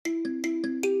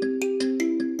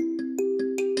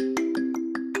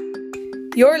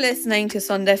You're listening to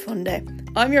Sunday Funday.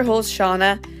 I'm your host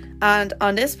Shauna, and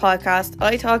on this podcast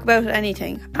I talk about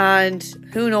anything, and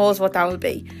who knows what that will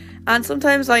be. And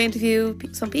sometimes I interview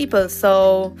some people,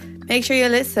 so make sure you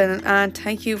listen, and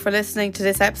thank you for listening to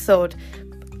this episode.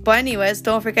 But anyways,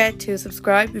 don't forget to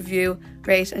subscribe, review,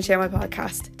 rate and share my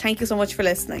podcast. Thank you so much for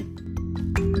listening.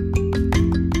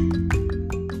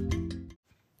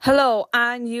 Hello,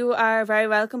 and you are very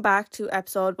welcome back to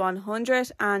episode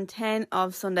 110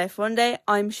 of Sunday Funday.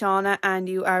 I'm Shauna, and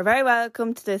you are very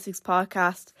welcome to this week's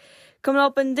podcast. Coming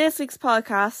up in this week's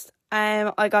podcast,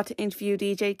 I got to interview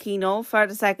DJ Keno for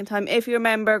the second time. If you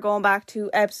remember, going back to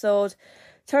episode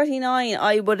 39,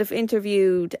 I would have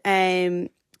interviewed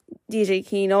DJ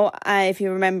Keno, if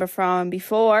you remember from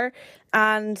before.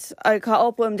 And I caught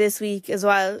up with him this week as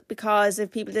well, because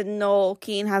if people didn't know,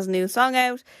 Keen has a new song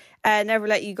out, Never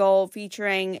Let You Go,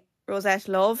 featuring Rosette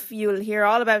Love. You'll hear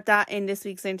all about that in this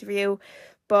week's interview.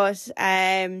 But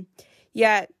DJ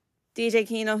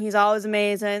Keno, he's always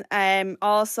amazing.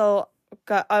 Also,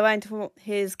 I went to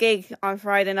his gig on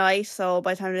Friday night, so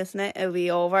by the time you listen to it, it'll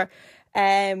be over.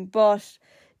 But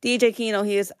DJ Keno,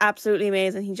 he is absolutely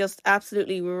amazing. He just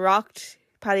absolutely rocked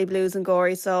Paddy Blues and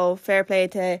Gory. So fair play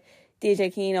to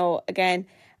DJ Keno again.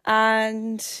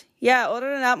 And yeah, other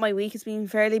than that, my week has been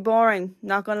fairly boring,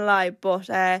 not gonna lie. But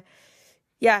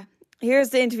here's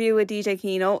the interview with DJ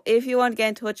Keno. If you want to get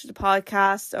in touch with the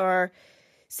podcast or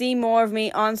see more of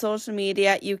me on social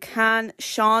media, you can.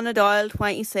 Shauna Doyle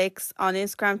 26 on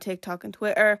Instagram, TikTok and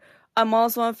Twitter. I'm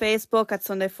also on Facebook at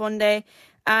Sunday Funday.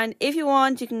 And if you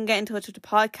want, you can get in touch with the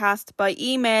podcast by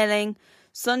emailing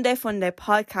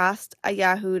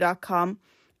sundayfundaypodcast@yahoo.com.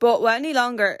 But without any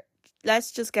longer,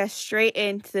 let's just get straight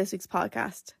into this week's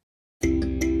podcast.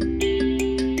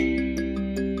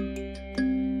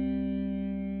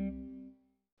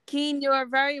 Keen, you are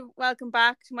very welcome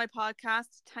back to my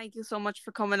podcast. Thank you so much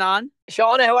for coming on.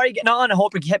 Shauna, how are you getting on? I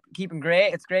hope you're keeping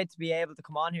great. It's great to be able to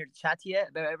come on here to chat to you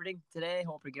about everything today.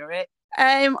 Hope you're great.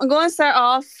 I'm going to start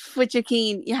off with you,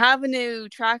 Keen. You have a new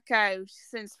track out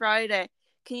since Friday.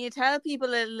 Can you tell people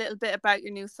a little bit about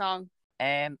your new song?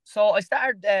 So I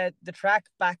started the track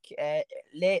back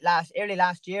early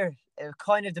last year,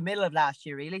 kind of the middle of last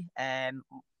year, really. I'm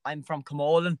from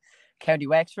Camolan, County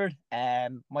Wexford.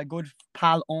 My good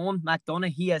pal Owen McDonough,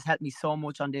 he has helped me so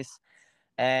much on this.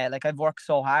 I've worked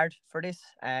so hard for this.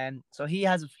 So he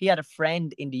had a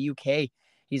friend in the UK.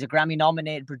 He's a Grammy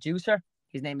nominated producer.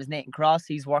 His name is Nathan Cross.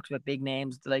 He's worked with big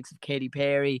names, the likes of Katy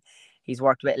Perry. He's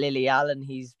worked with Lily Allen.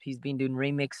 He's been doing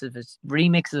remixes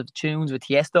of tunes with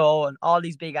Tiesto and all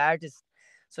these big artists.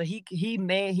 So he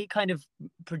kind of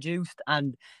produced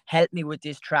and helped me with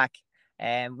this track.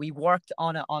 We worked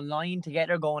on it online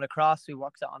together, going across. We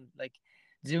worked on like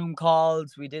Zoom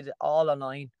calls. We did it all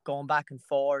online, going back and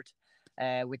forth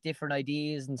with different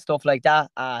ideas and stuff like that.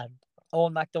 And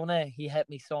Owen McDonough, he helped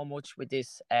me so much with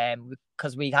this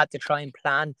because we had to try and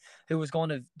plan who was going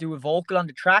to do a vocal on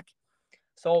the track.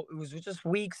 So it was just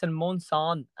weeks and months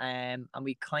on, and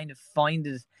we kind of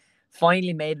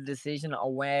finally made a decision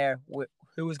on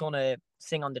who was going to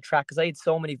sing on the track, because I had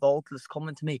so many vocalists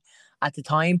coming to me at the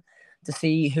time to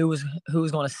see who was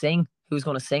going to sing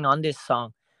on this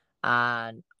song.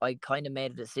 And I kind of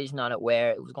made a decision on it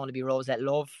where it was going to be Rosette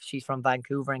Love. She's from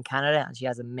Vancouver in Canada, and she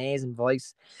has an amazing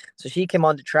voice. So she came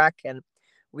on the track, and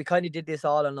we kind of did this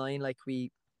all online. Like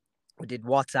we did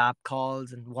WhatsApp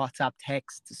calls and WhatsApp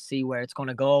texts to see where it's going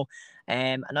to go.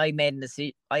 And I made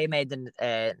the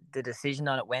decision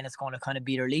on it when it's going to kind of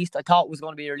be released. I thought it was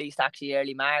going to be released actually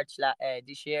early March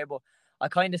this year, but I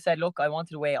kind of said, look, I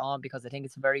wanted to wait on because I think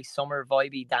it's a very summer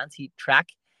vibey, dancey track,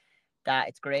 that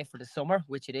it's great for the summer,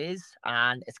 which it is,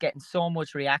 and it's getting so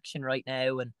much reaction right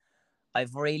now, and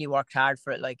I've really worked hard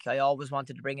for it. Like, I always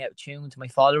wanted to bring out a tune to my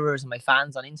followers and my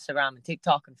fans on Instagram and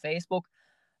TikTok and Facebook.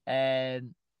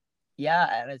 And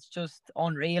it's just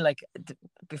unreal. Like,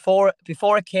 before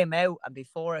it came out and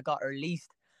before it got released,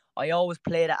 I always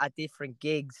played it at different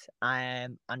gigs,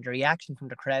 and the reaction from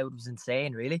the crowd was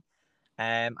insane, really.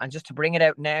 And just to bring it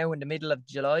out now in the middle of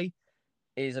July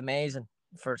is amazing.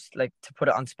 To put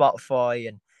it on Spotify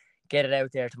and get it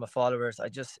out there to my followers,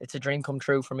 it's a dream come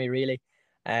true for me, really.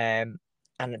 And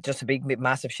just a big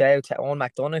massive shout out to Owen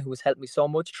McDonough, who has helped me so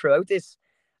much throughout this.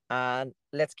 And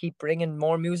let's keep bringing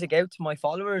more music out to my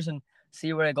followers and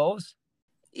see where it goes.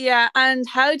 Yeah, and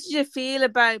how did you feel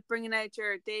about bringing out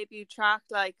your debut track?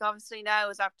 Like, obviously now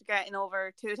it's after getting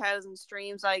over 2,000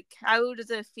 streams. Like, how does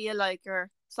it feel like your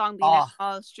song being out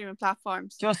on all streaming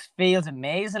platforms? Just feels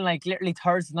amazing. Like, literally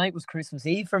Thursday night was Christmas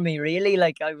Eve for me, really.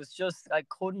 Like, I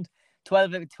couldn't.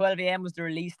 12 a.m. was the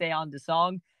release day on the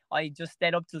song. I just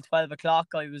stayed up till 12 o'clock.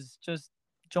 I was just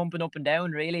jumping up and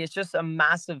down. Really, it's just a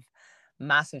massive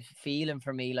feeling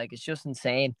for me. Like, it's just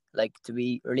insane. Like, to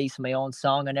be releasing my own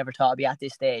song, I never thought I'd be at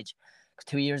this stage. 'Cause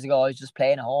 2 years ago, I was just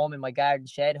playing at home in my garden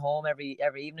shed, home every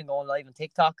evening, going live on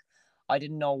TikTok. I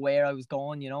didn't know where I was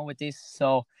going, with this.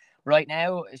 So right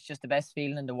now, it's just the best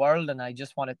feeling in the world, and I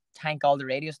just want to thank all the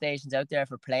radio stations out there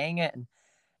for playing it, and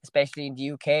especially in the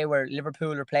UK where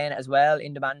Liverpool are playing it as well.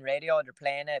 In Demand Radio, they're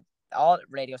playing it. All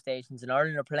radio stations in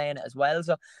Ireland are playing it as well.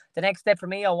 So the next step for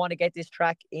me, I want to get this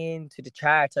track into the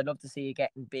charts. I'd love to see it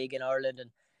getting big in Ireland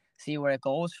and see where it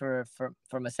goes for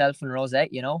myself and Rosette,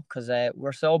 because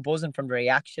we're so buzzing from the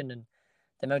reaction and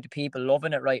the amount of people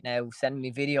loving it right now, sending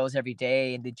me videos every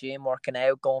day in the gym, working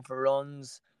out, going for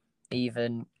runs,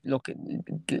 even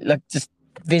just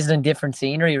visiting different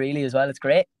scenery really as well. It's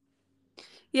great.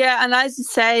 Yeah, and as you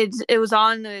said, it was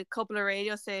on a couple of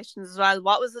radio stations as well.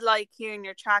 What was it like hearing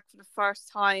your track for the first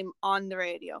time on the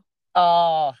radio?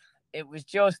 Oh, it was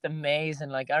just amazing.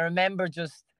 Like, I remember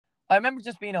just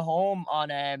being at home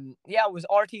on it was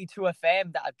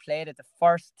RT2FM that I played it, the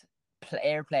first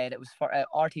airplay. It was for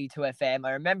RT2FM.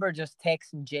 I remember just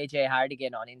texting JJ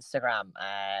Hardigan on Instagram,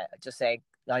 just saying,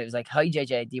 I was like, "Hi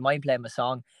JJ, do you mind playing my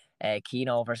song,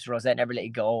 Keno versus Rosette Never Let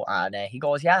You Go?" And he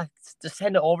goes, "Yeah, just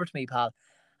send it over to me, pal."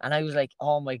 And I was like,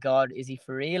 "Oh my God, is he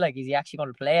for real? Like, is he actually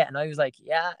going to play it?" And I was like,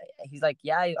 "Yeah." He's like,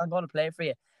 "Yeah, I'm going to play it for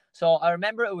you." So I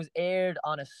remember it was aired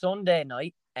on a Sunday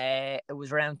night. It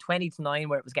was around 20 to 9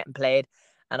 where it was getting played.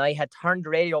 And I had turned the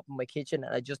radio up in my kitchen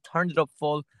and I just turned it up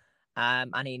full.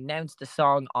 And he announced the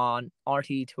song on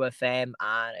RT2FM,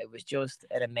 and it was just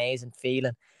an amazing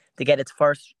feeling to get its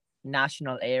first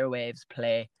national airwaves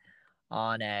play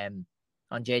on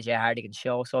JJ Hardigan's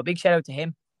show. So a big shout out to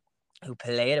him who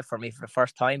played it for me for the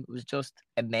first time. It was just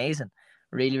amazing.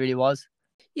 Really, really was.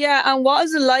 Yeah, and what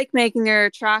was it like making your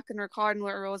track and recording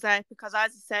with Rosette? Because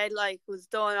as I said, like, it was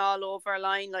done all over a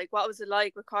line. Like, what was it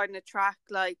like recording a track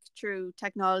like through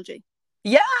technology?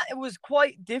 Yeah, it was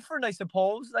quite different, I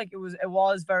suppose. Like, it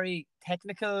was very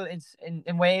technical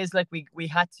in ways. Like, we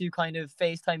had to kind of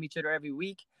FaceTime each other every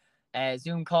week,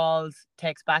 Zoom calls,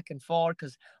 text back and forth,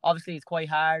 because obviously it's quite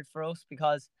hard for us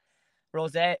because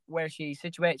Rosette, where she's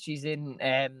situated, she's in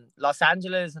Los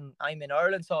Angeles and I'm in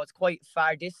Ireland, so it's quite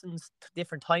far distance,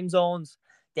 different time zones.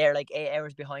 They're like 8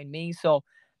 hours behind me, so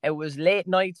it was late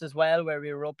nights as well where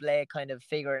we were up late kind of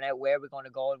figuring out where we're going to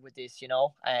go with this.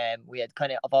 We had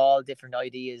kind of all different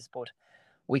ideas, but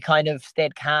we kind of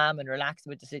stayed calm and relaxed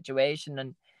with the situation,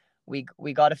 and we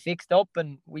got it fixed up,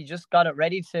 and we just got it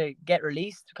ready to get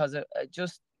released because it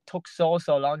just took so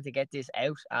long to get this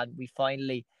out, and we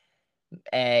finally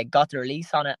got the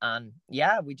release on it. And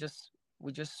yeah, we're just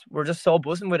so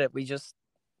buzzing with it. We just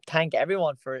thank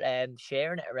everyone for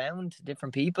sharing it around to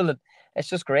different people, and it's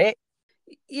just great.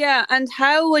 Yeah, and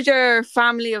how would your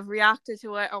family have reacted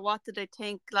to it, or what did they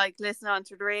think, like listening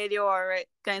onto the radio or it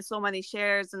getting so many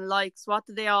shares and likes? What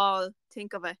did they all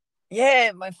think of it?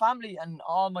 Yeah, my family and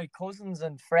all my cousins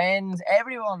and friends,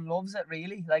 everyone loves it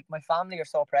really. Like, my family are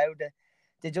so proud.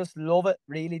 They just love it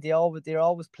really. They're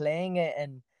always playing it,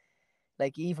 and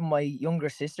like, even my younger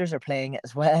sisters are playing it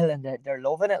as well, and they're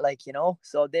loving it. Like,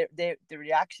 so the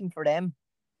reaction for them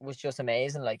was just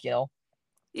amazing. Like,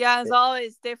 Yeah, it's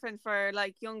always different for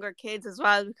like younger kids as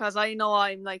well, because I know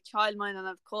I'm like childmind and I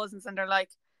have cousins and they're like,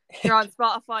 you're on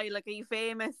Spotify, like, are you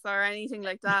famous or anything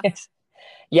like that? Yes.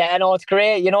 Yeah, no, it's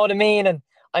great. You know what I mean? And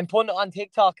I'm putting it on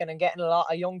TikTok and I'm getting a lot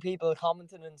of young people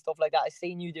commenting and stuff like that. I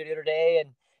seen you the other day,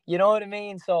 and you know what I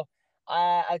mean? So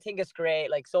I think it's great.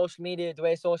 Like, social media, the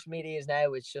way social media is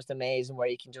now, it's just amazing where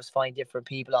you can just find different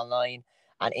people online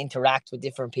and interact with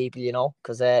different people,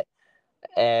 because like,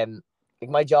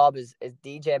 my job is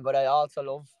DJing, but I also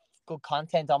love good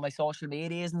content on my social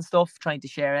medias and stuff, trying to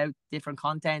share out different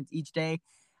content each day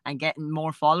and getting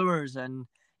more followers. And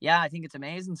yeah, I think it's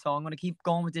amazing. So I'm going to keep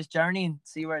going with this journey and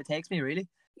see where it takes me, really.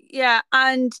 Yeah,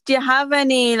 and do you have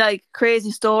any like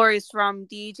crazy stories from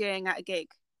DJing at a gig?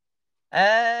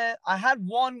 I had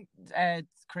one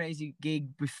crazy gig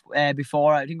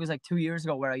before. I think it was like 2 years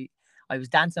ago, where I was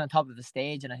dancing on top of the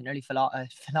stage and I nearly fell off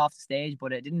the stage,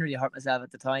 but it didn't really hurt myself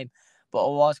at the time. But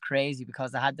it was crazy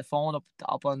because I had the phone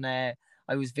up on. I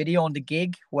was videoing the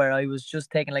gig where I was just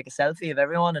taking like a selfie of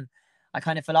everyone, and I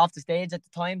kind of fell off the stage at the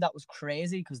time. That was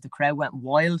crazy because the crowd went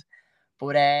wild.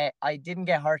 But I didn't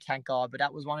get hurt, thank God. But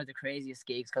that was one of the craziest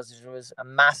gigs because there was a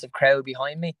massive crowd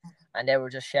behind me, and they were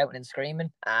just shouting and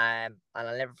screaming. And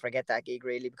I'll never forget that gig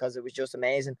really, because it was just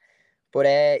amazing.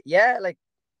 But yeah, like,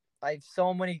 I've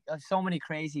so many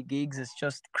crazy gigs. It's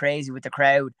just crazy with the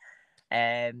crowd.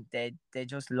 They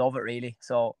just love it really.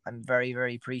 So I'm very,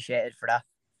 very appreciated for that.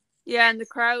 Yeah, and the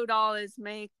crowd always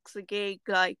makes a gig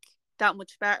like that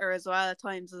much better as well at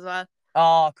times as well.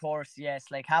 Oh, of course, yes.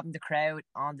 Like having the crowd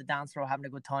on the dance floor having a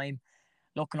good time,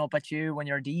 looking up at you when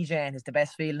you're DJing is the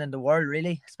best feeling in the world,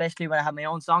 really. Especially when I have my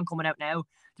own song coming out now.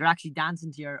 They're actually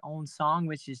dancing to your own song,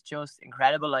 which is just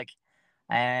incredible.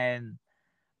 Um,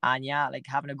 and yeah, like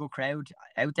having a good crowd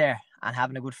out there and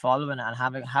having a good following and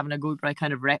having a good right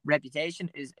kind of reputation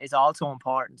is also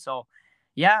important. So,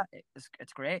 yeah,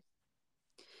 it's great.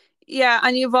 Yeah,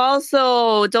 and you've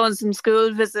also done some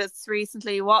school visits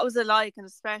recently. What was it like, and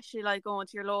especially like going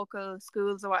to your local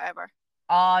schools or whatever?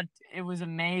 Uh, it was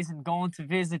amazing going to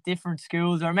visit different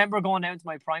schools. I remember going down to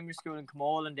my primary school in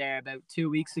Camolan there about 2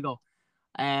 weeks ago.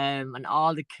 And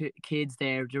all the kids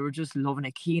there, they were just loving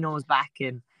it. Keno was back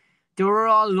and they were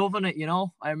all loving it, you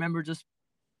know. I remember just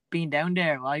being down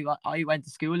there. I went to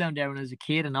school down there when I was a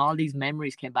kid, and all these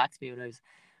memories came back to me when I was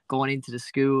going into the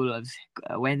school.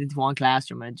 I went into one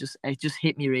classroom, and it just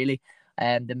hit me really.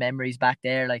 The memories back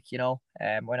there, like, you know,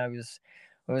 when I was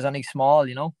only small,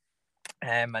 you know.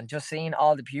 And just seeing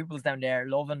all the pupils down there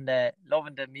loving the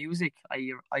music.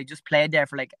 I just played there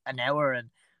for like an hour, and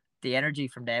the energy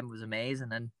from them was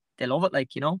amazing, and they love it,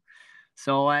 like, you know.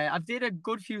 So I've did a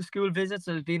good few school visits.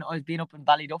 I've been up in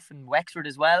Ballyduff and Wexford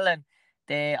as well, and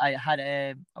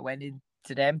I went in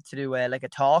to them to do like a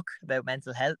talk about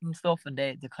mental health and stuff, and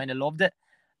they kind of loved it,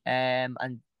 and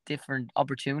different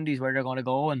opportunities where they're going to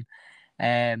go, and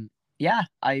um yeah,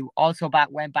 I also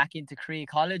went back into Cree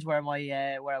College where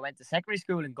I went to secondary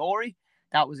school in Gorey.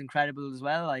 That was incredible as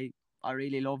well. I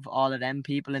really love all of them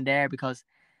people in there because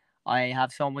I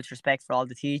have so much respect for all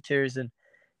the teachers, and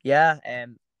yeah,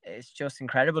 it's just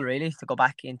incredible really to go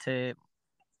back into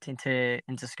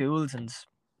schools and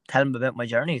tell them about my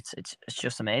journey. It's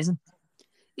just amazing.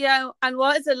 Yeah, and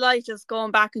what is it like just going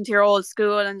back into your old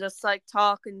school and just like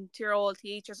talking to your old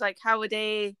teachers? Like, how are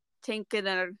they thinking,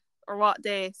 or what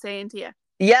they saying to you?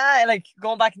 Yeah, like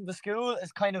going back into school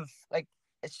is kind of like,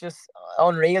 it's just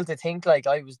unreal to think like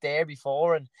I was there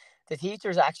before, and the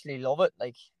teachers actually love it.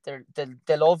 Like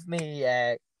they love me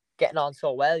getting on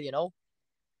so well, you know.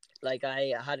 Like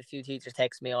I had a few teachers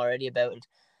text me already about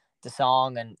the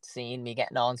song and seeing me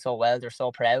getting on so well. They're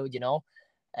so proud, you know.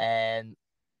 Um,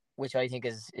 which I think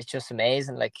is just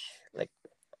amazing. Like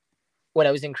when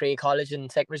I was in Cree College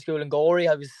and secondary school in Gorey,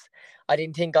 I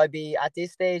didn't think I'd be at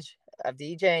this stage of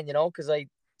DJing, you know, because I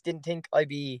didn't think I'd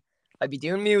be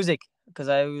doing music, because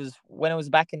when I was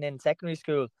back in secondary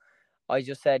school, I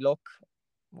just said, look,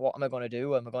 what am I going to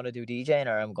do? Am I going to do DJing,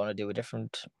 or am I going to do a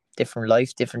different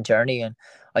life, different journey? And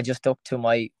I just stuck to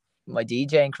my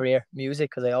DJing career, music,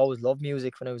 because I always loved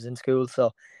music when I was in school.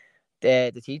 So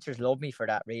the teachers love me for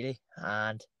that, really.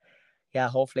 And yeah,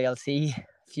 hopefully I'll see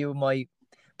a few of my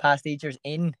past teachers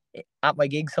in at my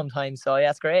gigs sometimes. So yeah,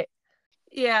 it's great.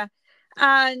 Yeah,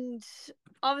 and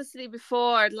obviously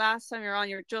before last time you're on,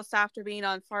 you're just after being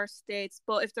on First Dates.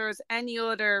 But if there was any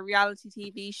other reality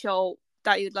TV show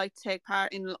that you'd like to take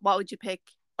part in, what would you pick?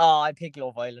 Oh, I'd pick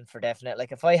Love Island for definite.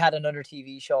 Like if I had another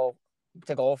TV show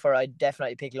to go for, I'd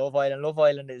definitely pick Love Island. Love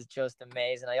Island is just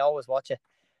amazing. I always watch it.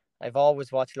 I've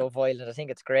always watched Love Island. I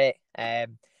think it's great.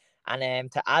 And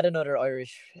to add another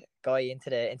Irish guy into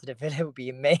the villa would be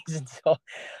amazing. So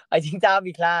I think that'd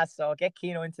be class. So I'll get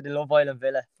Keno into the Love Island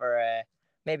villa for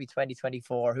maybe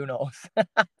 2024. Who knows?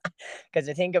 Because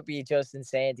I think it'd be just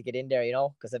insane to get in there, you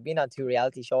know. Because I've been on 2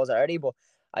 reality shows already, but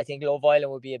I think Love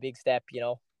Island would be a big step, you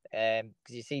know.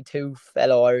 Because you see two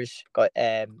fellow Irish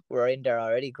were in there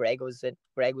already. Greg O'Shea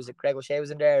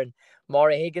was in there, and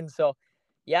Maura Higgins. So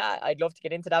yeah, I'd love to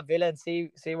get into that villa and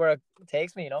see where it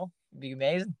takes me. You know, it'd be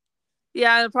amazing.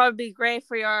 Yeah, it'll probably be great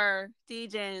for your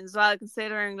DJing as well,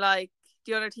 considering like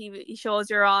the other TV shows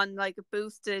you're on, like it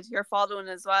boosted your following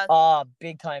as well. Oh,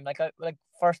 big time! Like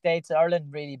First Dates in Ireland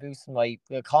really boosted my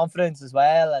confidence as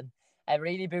well, and it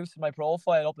really boosted my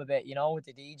profile up a bit. You know, with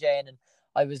the DJing, and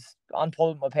I was on pub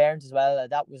with my parents as well.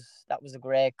 That was a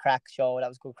great crack show. That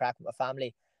was good crack with my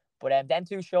family. But them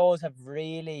two shows have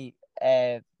really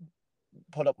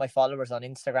put up my followers on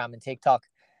Instagram and TikTok,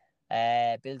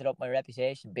 building up my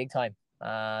reputation big time.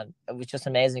 And it was just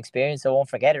an amazing experience. I won't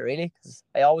forget it really, because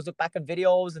I always look back on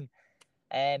videos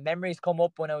and memories come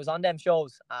up when I was on them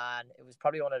shows, and it was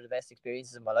probably one of the best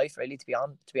experiences of my life. Really, to be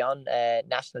on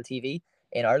national TV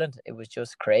in Ireland, it was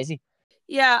just crazy.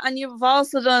 Yeah, and you've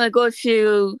also done a good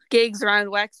few gigs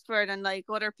around Wexford and like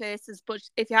other places. But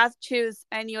if you had to choose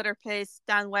any other place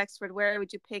than Wexford, where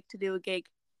would you pick to do a gig?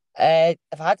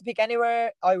 If I had to pick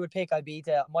anywhere, I would pick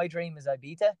Ibiza. My dream is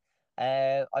Ibiza.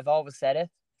 I've always said it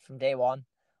from day one.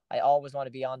 I always want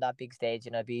to be on that big stage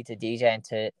in Ibiza, DJing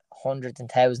to hundreds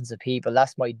and thousands of people.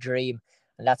 That's my dream,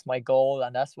 and that's my goal,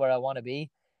 and that's where I want to be.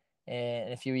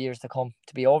 in a few years to come,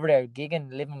 to be over there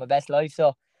gigging, living my best life.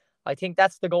 So I think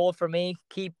that's the goal for me.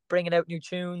 Keep bringing out new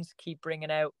tunes, keep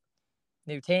bringing out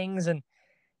new things, and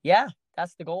yeah,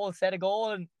 that's the goal. Set a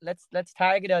goal and let's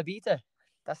target Ibiza.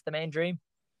 That's the main dream.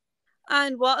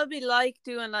 And what would it be like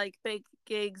doing like big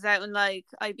gigs out in like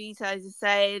Ibiza, as you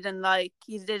said, and like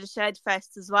you did a Shed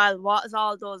Fest as well? What is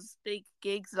all those big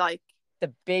gigs like?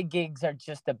 The big gigs are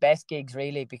just the best gigs,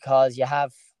 really, because you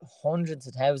have hundreds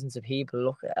of thousands of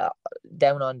people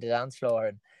down on the dance floor,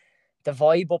 and the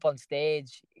vibe up on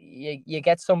stage. You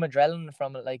get some adrenaline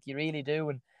from it, like you really do.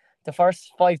 And the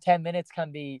first 5-10 minutes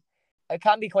can be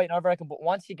quite nerve-wracking, but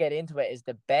once you get into it, is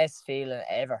the best feeling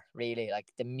ever, really.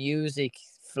 Like the music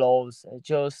flows,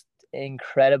 just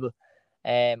incredible.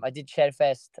 I did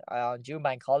Shedfest on June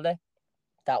Bank Holiday.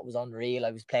 That was unreal.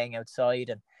 I was playing outside,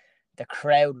 and the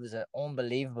crowd was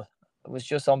unbelievable. It was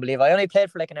just unbelievable. I only played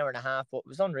for like an hour and a half, but it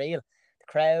was unreal. The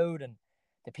crowd and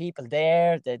the people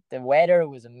there, the weather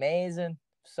was amazing,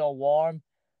 so warm.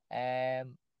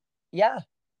 Yeah,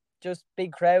 just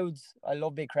big crowds. I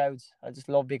love big crowds. I just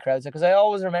love big crowds because I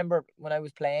always remember when I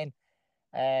was playing,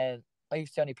 I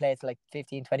used to only play to like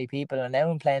 15, 20 people, and now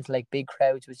I'm playing to like big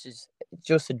crowds, which is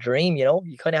just a dream, you know?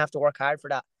 You kind of have to work hard for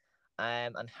that.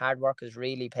 And hard work has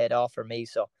really paid off for me,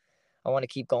 so I want to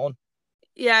keep going.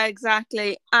 Yeah,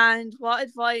 exactly. And what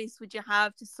advice would you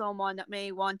have to someone that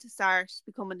may want to start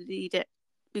becoming a DJ?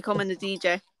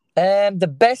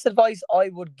 The best advice I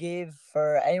would give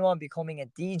for anyone becoming a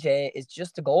DJ is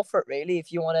just to go for it. Really,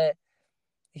 if you want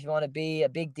to be a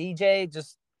big DJ,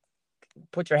 just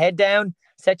put your head down,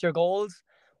 set your goals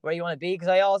where you want to be. Because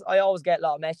I always get a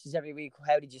lot of messages every week.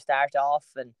 How did you start off?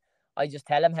 And I just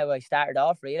tell them how I started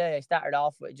off. Really, I started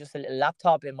off with just a little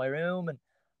laptop in my room, and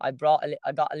I got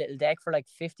a little deck for like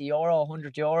 €50,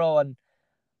 €100, and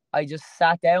I just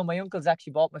sat down. My uncle's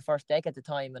actually bought my first deck at the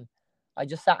time, and I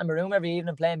just sat in my room every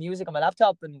evening playing music on my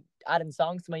laptop and adding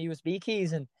songs to my USB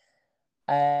keys, and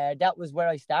that was where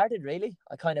I started. Really,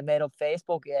 I kind of made up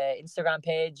Facebook, Instagram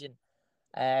page,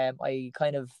 and I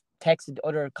kind of texted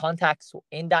other contacts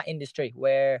in that industry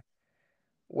where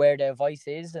the advice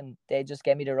is, and they just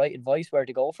gave me the right advice where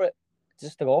to go for it,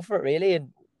 just to go for it, really. And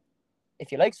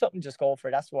if you like something, just go for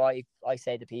it. That's why I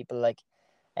say to people, like,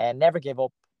 never give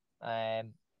up,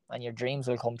 and your dreams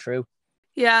will come true.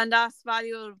 Yeah, and that's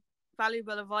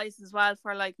valuable advice as well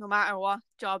for like no matter what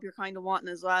job you're kind of wanting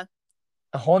as well.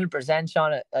 100%,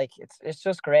 Shauna. Like it's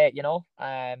just great, you know.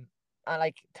 And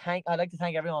like I'd like to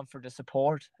thank everyone for the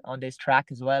support on this track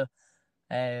as well.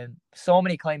 So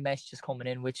many kind messages coming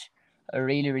in, which I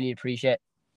really, really appreciate.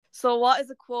 So, what is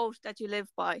a quote that you live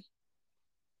by?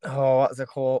 Oh, what is a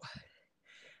quote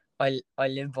I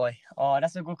live by? Oh,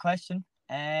 that's a good question.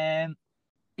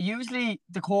 Usually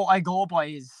the quote I go by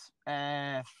is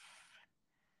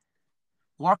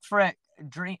work for it,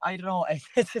 dream. I don't know.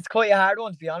 It's quite a hard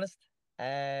one, to be honest.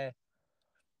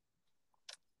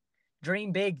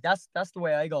 Dream big. That's the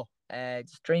way I go.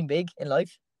 Just dream big in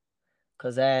life,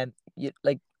 because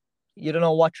you don't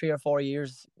know what 3 or 4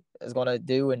 years is gonna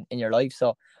do in your life.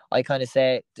 So I kind of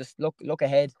say just look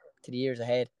ahead to the years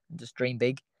ahead and just dream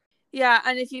big. Yeah,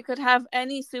 and if you could have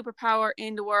any superpower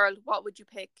in the world, what would you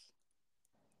pick?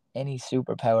 Any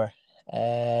superpower.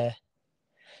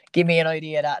 Give me an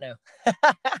idea of that now.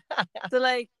 So,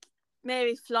 like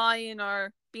maybe flying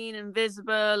or being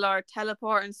invisible or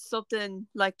teleporting, something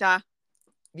like that.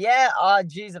 Yeah, oh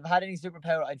geez, if I had any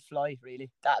superpower, I'd fly, really.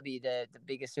 That'd be the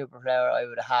biggest superpower I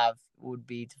would have, would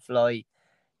be to fly.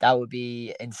 That would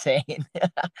be insane.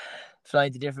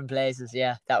 Flying to different places,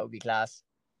 yeah, that would be class.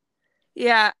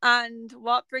 Yeah, and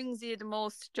what brings you the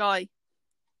most joy?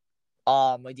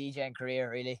 Oh, my DJing career,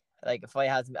 really. Like if I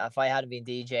hadn't been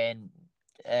DJing,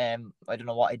 I don't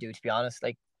know what I'd do, to be honest.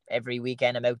 Like every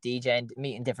weekend I'm out DJing,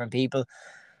 meeting different people.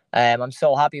 I'm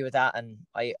so happy with that, and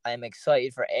I'm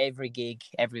excited for every gig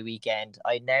every weekend.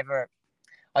 I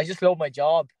just love my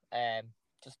job.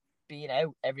 Just being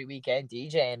out every weekend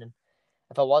DJing, and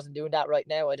if I wasn't doing that right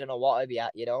now, I don't know what I'd be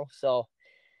at, you know. So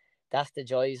that's the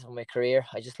joys of my career.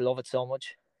 I just love it so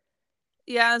much.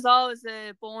 Yeah, it's always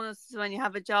a bonus when you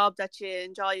have a job that you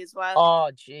enjoy as well. Oh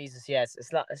Jesus, yes.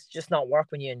 It's just not work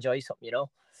when you enjoy something, you know.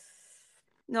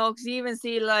 No, because you even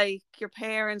see like your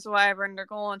parents or whatever, and they're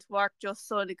going to work just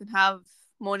so they can have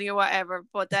money or whatever.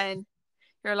 But then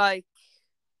you're like,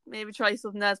 maybe try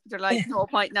something else. But they're like, no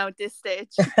point now at this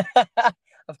stage.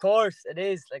 Of course, it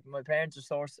is. Like my parents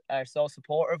are so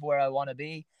supportive where I want to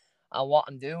be and what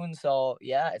I'm doing. So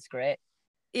yeah, it's great.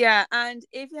 Yeah, and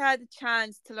if you had the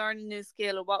chance to learn a new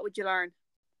skill, what would you learn?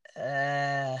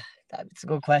 That's a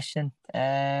good question.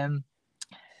 A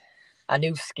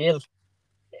new skill.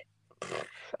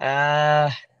 Uh,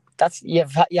 You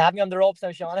have me on the ropes now,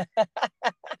 Shauna.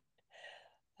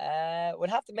 We'll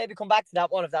have to maybe come back to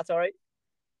that one if that's all right.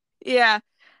 Yeah.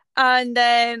 And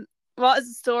what is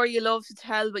the story you love to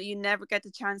tell but you never get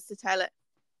the chance to tell it?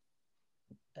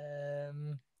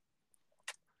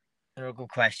 Another good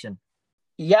question.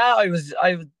 Yeah,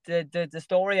 the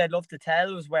story I'd love to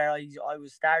tell was where I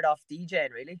was started off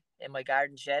DJing really in my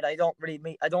garden shed. I don't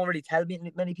really tell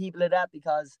many people of that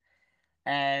because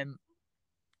I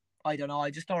don't know.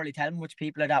 I just don't really tell much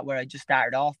people of that where I just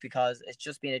started off because it's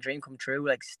just been a dream come true.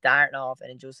 Like starting off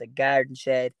and just a garden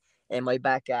shed in my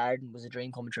back garden was a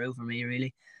dream come true for me,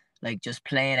 really. Like just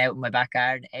playing out in my back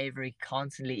garden every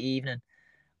constantly evening,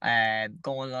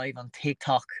 going live on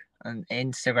TikTok and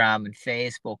Instagram and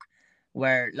Facebook,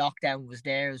 where lockdown was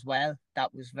there as well.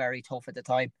 That was very tough at the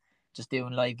time, just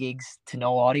doing live gigs to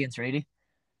no audience really.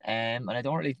 And I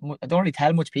don't really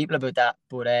tell much people about that,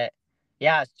 but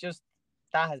yeah, it's just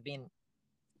that has been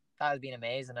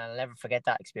amazing, and I'll never forget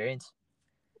that experience.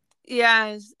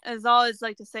 Yeah, as always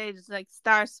like to say, just like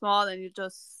start small and you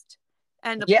just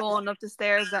end up going up the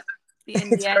stairs at the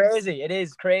end. It's crazy. It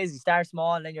is crazy. Start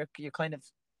small and then you're kind of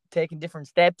taking different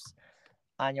steps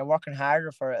and you're working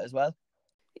harder for it as well.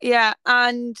 Yeah,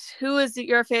 and who is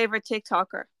your favorite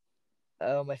TikToker?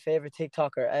 Oh, my favorite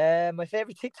TikToker. My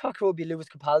favorite TikToker would be Lewis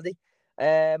Capaldi.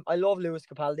 I love Lewis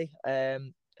Capaldi.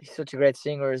 He's such a great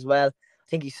singer as well. I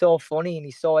think he's so funny and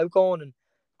he's so outgoing and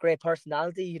great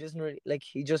personality. He doesn't really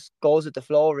he just goes with the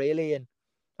flow really, and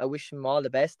I wish him all the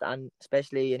best, and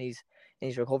especially in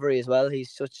his recovery as well.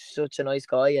 He's such a nice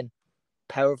guy and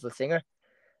powerful singer.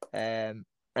 And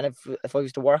if I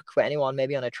was to work with anyone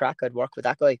maybe on a track, I'd work with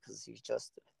that guy because he's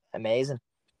just amazing.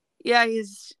 Yeah,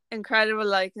 he's incredible.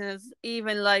 Like, and it's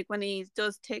even like when he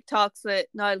does TikToks with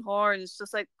Niall Horan, it's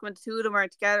just like when the two of them are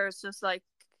together, it's just like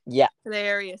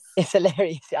hilarious. It's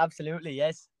hilarious, absolutely,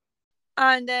 yes.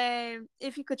 And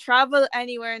if you could travel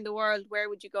anywhere in the world, where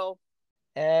would you go?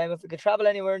 If we could travel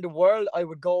anywhere in the world, I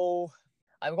would go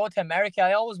to America.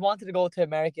 I always wanted to go to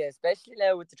America, especially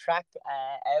now with the track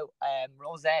out.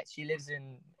 Rosette, she lives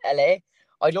in LA.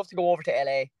 I'd love to go over to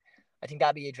LA. I think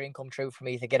that'd be a dream come true for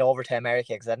me to get over to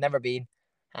America because I've never been,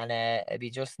 and it'd be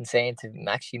just insane to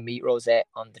actually meet Rosette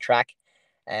on the track.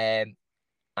 And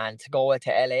to go to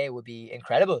LA would be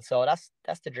incredible. So that's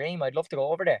the dream. I'd love to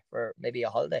go over there for maybe a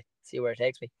holiday, see where it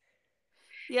takes me.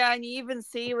 Yeah, and you even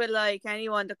see with like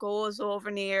anyone that goes over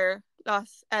near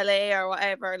LA or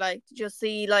whatever, like just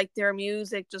see like their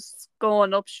music just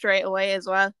going up straight away as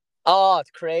well. Oh,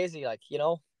 it's crazy! Like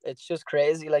it's just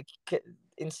crazy. Like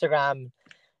Instagram,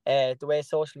 the way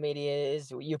social media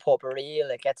is, you put up a reel,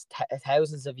 it gets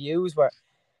thousands of views.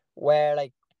 Where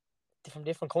like from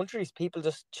different countries, people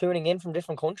just tuning in from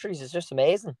different countries is just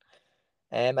amazing.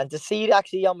 And to see it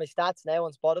actually on my stats now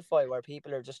on Spotify where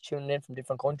people are just tuning in from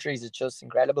different countries, it's just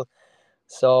incredible.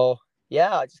 So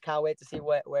yeah, I just can't wait to see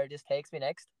where this takes me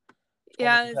next.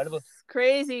 Yeah, it's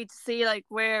crazy to see like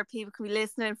where people can be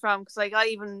listening from, because like I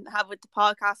even have with the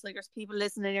podcast, like there's people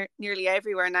listening nearly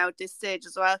everywhere now at this stage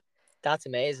as well. That's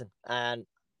amazing, and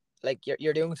like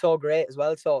you're doing so great as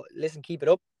well. So listen, keep it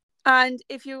up. And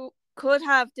if you could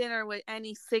have dinner with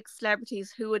any 6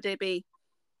 celebrities, who would they be?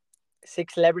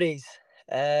 6 celebrities.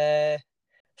 6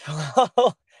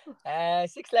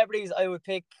 celebrities. I would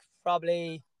pick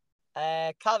probably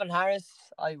Calvin Harris.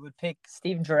 I would pick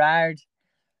Steven Gerrard.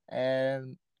 Tiesto,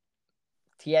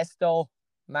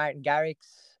 Martin Garrix.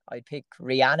 I'd pick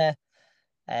Rihanna.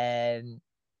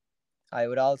 I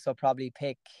would also probably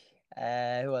pick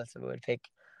who else I would pick?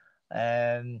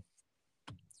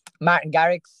 Martin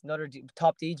Garrix, another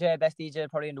top DJ, best DJ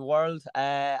probably in the world.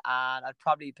 And I'd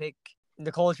probably pick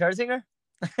Nicole Scherzinger.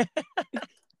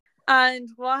 And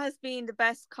what has been the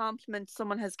best compliment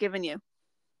someone has given you?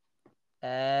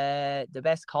 The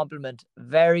best compliment,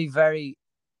 very, very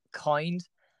kind.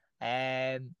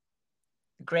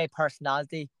 Great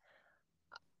personality,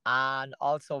 and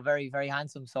also very, very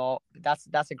handsome. So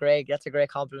that's a great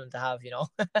compliment to have,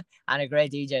 and a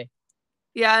great DJ.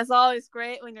 Yeah, it's always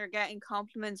great when you're getting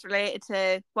compliments related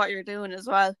to what you're doing as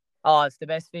well. Oh, it's the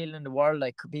best feeling in the world.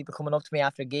 Like people coming up to me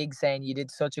after gigs saying you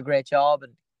did such a great job,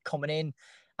 and coming in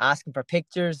asking for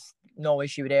pictures. No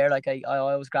issue there. Like I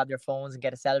always grab their phones and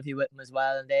get a selfie with them as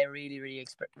well, and they really, really,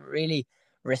 really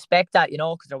respect that,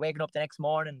 because they're waking up the next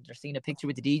morning, they're seeing a picture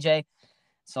with the DJ.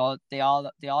 So they all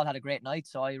had a great night.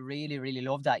 So I really, really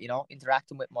love that,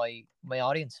 interacting with my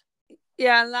audience.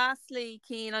 Yeah, and lastly,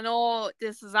 Cian, I know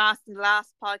this was asked in the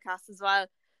last podcast as well,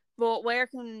 but where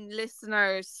can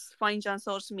listeners find you on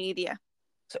social media?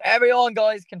 So everyone,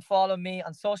 guys, can follow me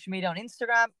on social media on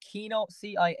Instagram, Cianoo,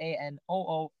 CIANOO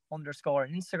 _ on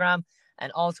Instagram,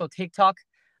 and also TikTok.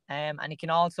 And you can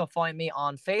also find me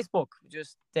on Facebook,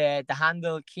 just the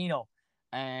handle Kino.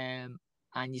 And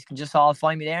you can just all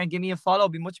find me there and give me a follow.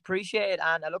 Be much appreciated.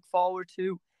 And I look forward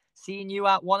to seeing you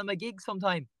at one of my gigs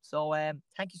sometime. So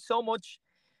thank you so much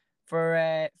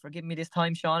for giving me this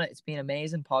time, Shauna. It's been an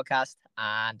amazing podcast,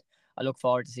 and I look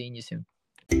forward to seeing you soon.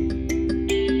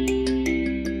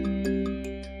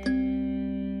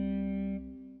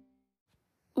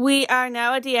 We are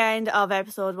now at the end of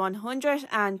episode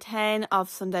 110 of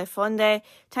Sunday Funday.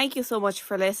 Thank you so much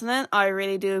for listening. I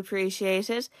really do appreciate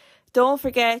it. Don't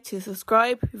forget to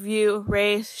subscribe, review,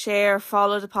 rate, share,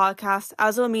 follow the podcast,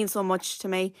 as it will mean so much to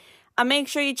me. And make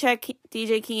sure you check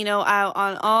DJ Kino out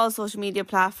on all social media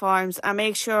platforms, and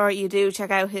make sure you do check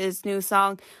out his new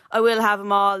song. I will have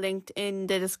them all linked in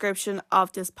the description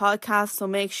of this podcast, so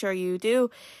make sure you do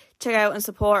check out and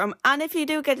support him. And if you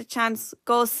do get a chance,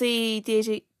 go see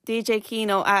DJ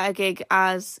Kino at a gig,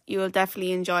 as you will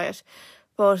definitely enjoy it.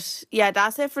 But yeah,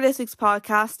 that's it for this week's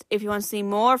podcast. If you want to see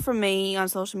more from me on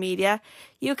social media,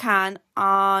 you can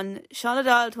on Shauna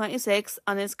Doyle 26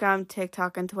 on Instagram,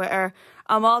 TikTok and Twitter.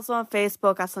 I'm also on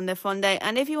Facebook at Sunday Funday.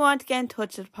 And if you want to get in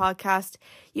touch with the podcast,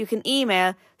 you can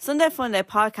email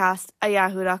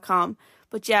sundayfundaypodcast@yahoo.com.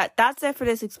 But yeah, that's it for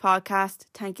this week's podcast.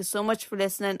 Thank you so much for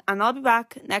listening, and I'll be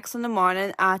back next Sunday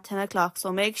morning at 10 o'clock.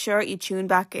 So make sure you tune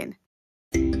back in.